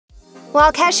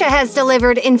While Kesha has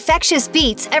delivered infectious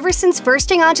beats ever since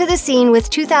bursting onto the scene with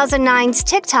 2009's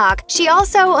Tik Tok, she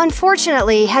also,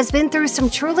 unfortunately, has been through some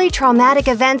truly traumatic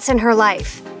events in her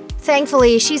life.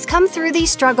 Thankfully, she's come through these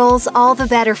struggles all the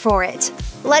better for it.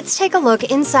 Let's take a look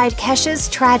inside Kesha's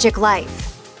tragic life.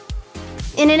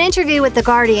 In an interview with The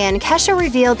Guardian, Kesha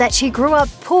revealed that she grew up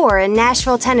poor in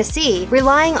Nashville, Tennessee,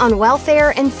 relying on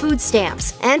welfare and food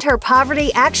stamps, and her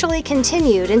poverty actually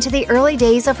continued into the early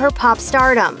days of her pop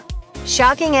stardom.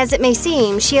 Shocking as it may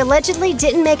seem, she allegedly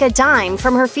didn't make a dime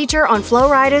from her feature on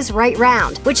Flo Rida's Right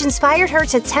Round, which inspired her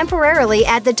to temporarily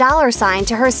add the $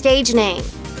 to her stage name.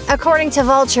 According to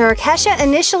Vulture, Kesha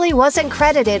initially wasn't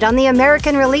credited on the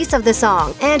American release of the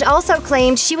song, and also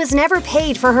claimed she was never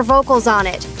paid for her vocals on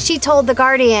it. She told The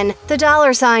Guardian, "The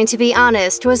 $, to be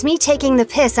honest, was me taking the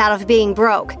piss out of being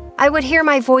broke. I would hear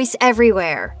my voice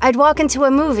everywhere. I'd walk into a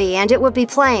movie and it would be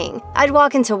playing. I'd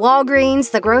walk into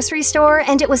Walgreens, the grocery store,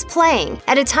 and it was playing,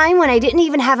 at a time when I didn't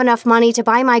even have enough money to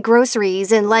buy my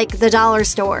groceries in, like, the dollar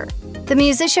store." The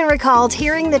musician recalled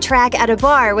hearing the track at a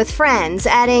bar with friends,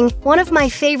 adding, "One of my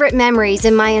favorite memories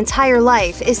in my entire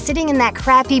life is sitting in that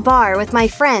crappy bar with my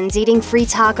friends eating free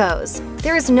tacos.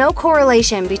 There is no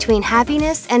correlation between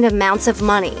happiness and amounts of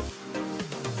money."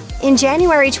 In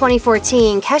January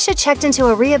 2014, Kesha checked into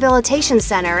a rehabilitation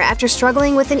center after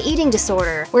struggling with an eating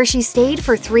disorder, where she stayed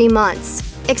for 3 months.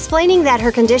 Explaining that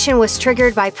her condition was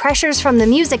triggered by pressures from the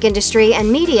music industry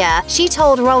and media, she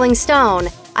told Rolling Stone,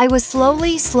 "I was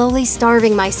slowly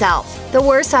starving myself. The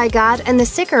worse I got and the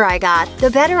sicker I got, the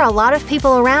better a lot of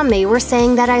people around me were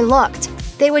saying that I looked.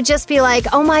 They would just be like,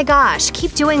 'Oh my gosh,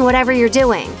 keep doing whatever you're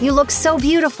doing. You look so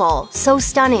beautiful, so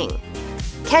stunning.'"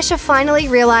 Kesha finally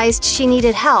realized she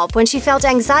needed help when she felt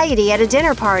anxiety at a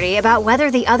dinner party about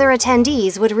whether the other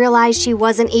attendees would realize she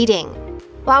wasn't eating.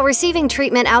 While receiving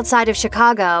treatment outside of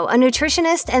Chicago, a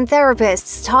nutritionist and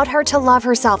therapists taught her to love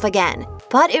herself again.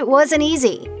 But it wasn't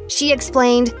easy. She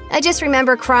explained, "I just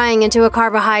remember crying into a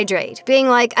carbohydrate, being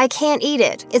like, I can't eat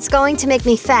it. It's going to make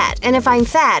me fat, and if I'm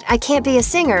fat, I can't be a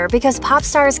singer because pop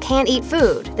stars can't eat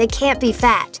food. They can't be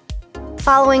fat."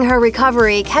 Following her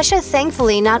recovery, Kesha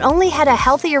thankfully not only had a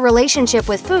healthier relationship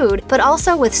with food, but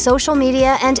also with social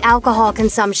media and alcohol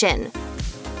consumption.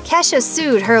 Kesha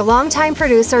sued her longtime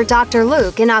producer Dr.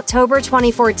 Luke in October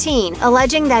 2014,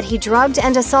 alleging that he drugged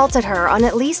and assaulted her on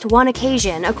at least one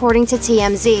occasion, according to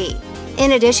TMZ.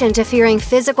 In addition to fearing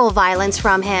physical violence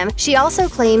from him, she also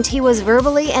claimed he was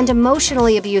verbally and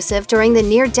emotionally abusive during the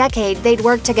near decade they'd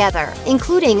worked together,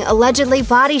 including allegedly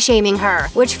body-shaming her,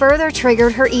 which further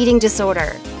triggered her eating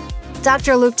disorder.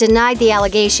 Dr. Luke denied the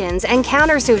allegations and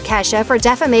countersued Kesha for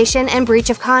defamation and breach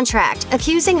of contract,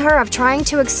 accusing her of trying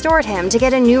to extort him to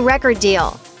get a new record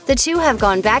deal. The two have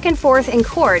gone back and forth in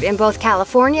court in both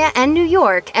California and New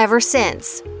York ever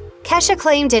since. Kesha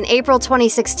claimed in April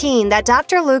 2016 that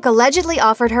Dr. Luke allegedly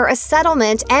offered her a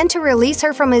settlement and to release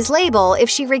her from his label if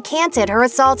she recanted her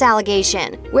assault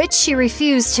allegation, which she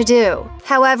refused to do.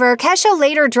 However, Kesha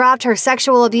later dropped her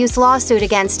sexual abuse lawsuit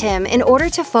against him in order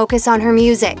to focus on her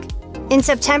music. In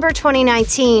September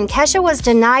 2019, Kesha was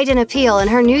denied an appeal in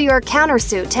her New York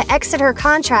countersuit to exit her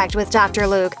contract with Dr.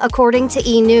 Luke, according to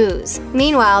E! News.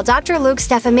 Meanwhile, Dr. Luke's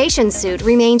defamation suit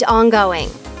remained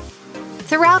ongoing.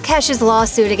 Throughout Kesha's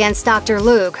lawsuit against Dr.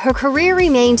 Luke, her career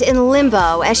remained in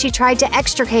limbo as she tried to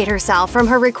extricate herself from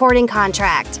her recording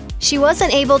contract. She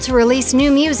wasn't able to release new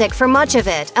music for much of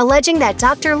it, alleging that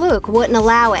Dr. Luke wouldn't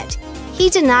allow it. He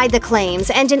denied the claims,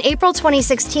 and in April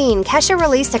 2016, Kesha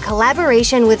released a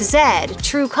collaboration with Zedd,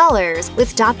 True Colors,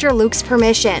 with Dr. Luke's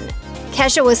permission.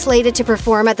 Kesha was slated to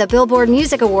perform at the Billboard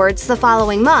Music Awards the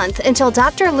following month until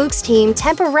Dr. Luke's team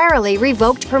temporarily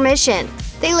revoked permission.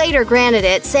 They later granted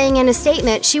it, saying in a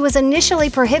statement she was initially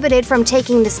prohibited from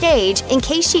taking the stage in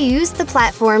case she used the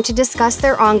platform to discuss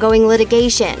their ongoing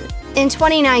litigation. In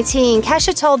 2019,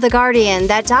 Kesha told The Guardian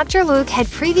that Dr. Luke had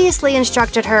previously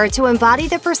instructed her to embody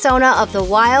the persona of the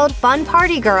wild, fun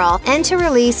party girl and to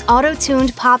release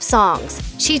auto-tuned pop songs.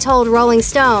 She told Rolling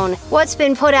Stone, "What's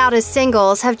been put out as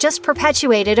singles have just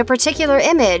perpetuated a particular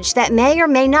image that may or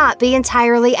may not be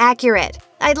entirely accurate.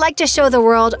 I'd like to show the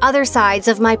world other sides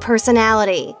of my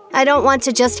personality. I don't want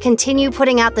to just continue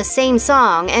putting out the same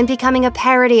song and becoming a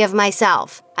parody of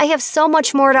myself. I have so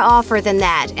much more to offer than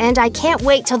that, and I can't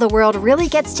wait till the world really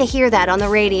gets to hear that on the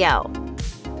radio."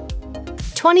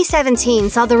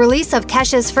 2017 saw the release of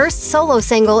Kesha's first solo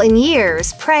single in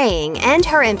years, Praying, and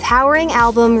her empowering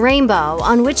album Rainbow,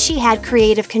 on which she had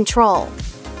creative control.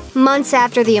 Months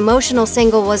after the emotional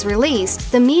single was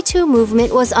released, the Me Too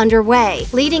movement was underway,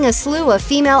 leading a slew of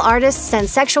female artists and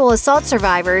sexual assault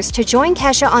survivors to join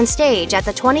Kesha on stage at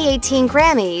the 2018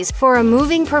 Grammys for a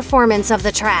moving performance of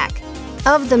the track.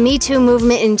 Of the Me Too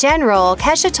movement in general,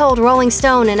 Kesha told Rolling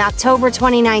Stone in October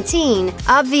 2019,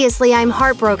 "Obviously, I'm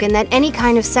heartbroken that any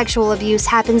kind of sexual abuse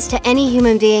happens to any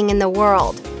human being in the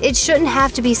world. It shouldn't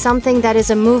have to be something that is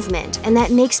a movement, and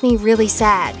that makes me really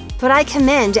sad. But I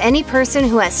commend any person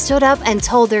who has stood up and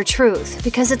told their truth,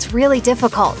 because it's really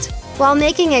difficult." While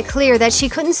making it clear that she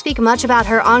couldn't speak much about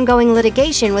her ongoing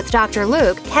litigation with Dr.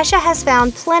 Luke, Kesha has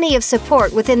found plenty of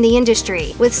support within the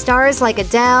industry, with stars like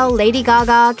Adele, Lady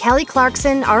Gaga, Kelly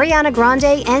Clarkson, Ariana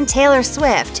Grande, and Taylor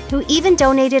Swift, who even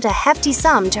donated a hefty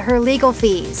sum to her legal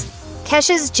fees.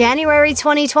 Kesha's January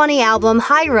 2020 album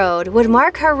High Road would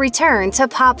mark her return to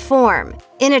pop form.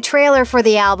 In a trailer for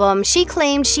the album, she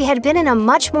claimed she had been in a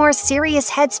much more serious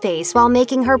headspace while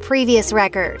making her previous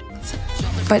record.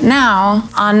 But now,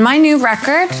 on my new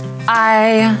record,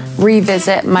 I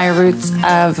revisit my roots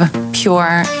of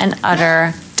pure and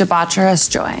utter debaucherous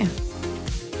joy.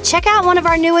 Check out one of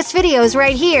our newest videos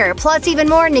right here, plus even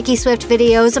more Nicki Swift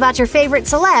videos about your favorite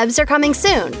celebs are coming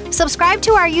soon. Subscribe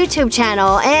to our YouTube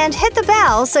channel and hit the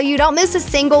bell so you don't miss a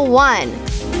single one.